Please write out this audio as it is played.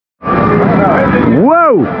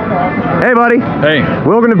Whoa! Hey, buddy. Hey.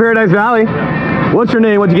 Welcome to Paradise Valley. What's your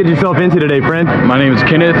name? What'd you get yourself into today, friend? My name is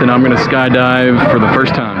Kenneth, and I'm going to skydive for the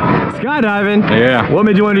first time. Skydiving? Yeah. What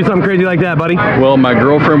made you want to do something crazy like that, buddy? Well, my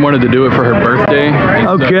girlfriend wanted to do it for her birthday.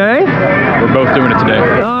 Okay. We're both doing it today.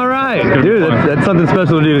 All right. Dude, that's something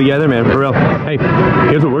special to do together, man, for real. Hey,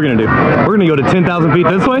 here's what we're going to do. We're going to go to 10,000 feet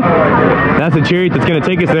this way. That's a chariot that's going to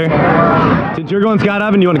take us there. Since you're going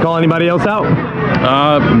skydiving, you want to call anybody else out?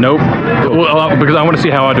 Nope. Well, because I want to see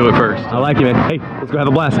how I do it first. I like you, man. Hey, let's go have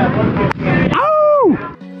a blast. Ow!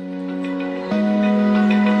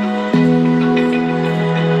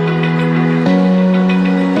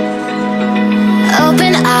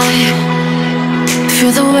 Open eye,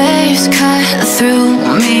 feel the waves cut through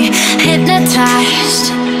me,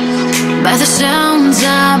 hypnotized by the sounds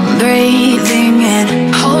I'm breathing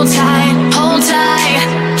in. Hold tight,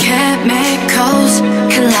 chemicals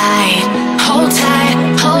collide. Hold tight,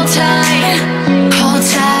 hold tight, hold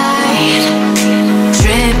tight.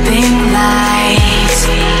 Dripping lights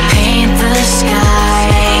paint the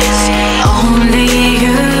skies. Only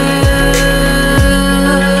you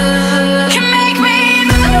can make me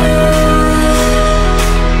move.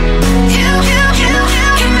 You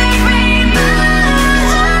can make me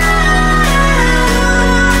move.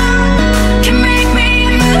 Can make me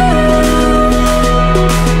move.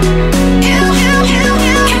 You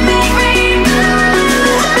can make me move.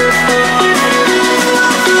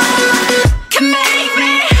 Can make me.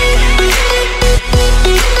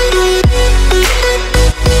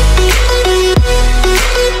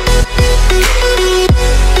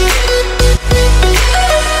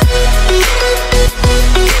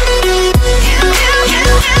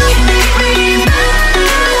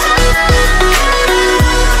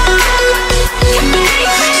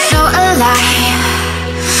 So alive,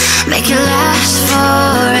 make it last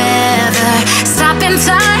forever. Stop in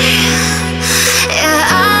time,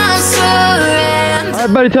 yeah, I surrender. All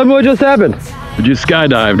right, buddy, tell me what just happened. We just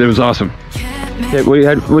skydived. It was awesome. Yeah, what do you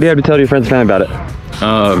have to tell your friends and family about it?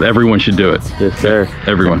 Everyone should do it. Yes, sir.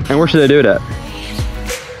 Everyone. And where should they do it at?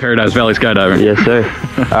 Paradise Valley skydiving. Yes, sir.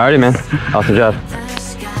 Alrighty, man. Awesome job.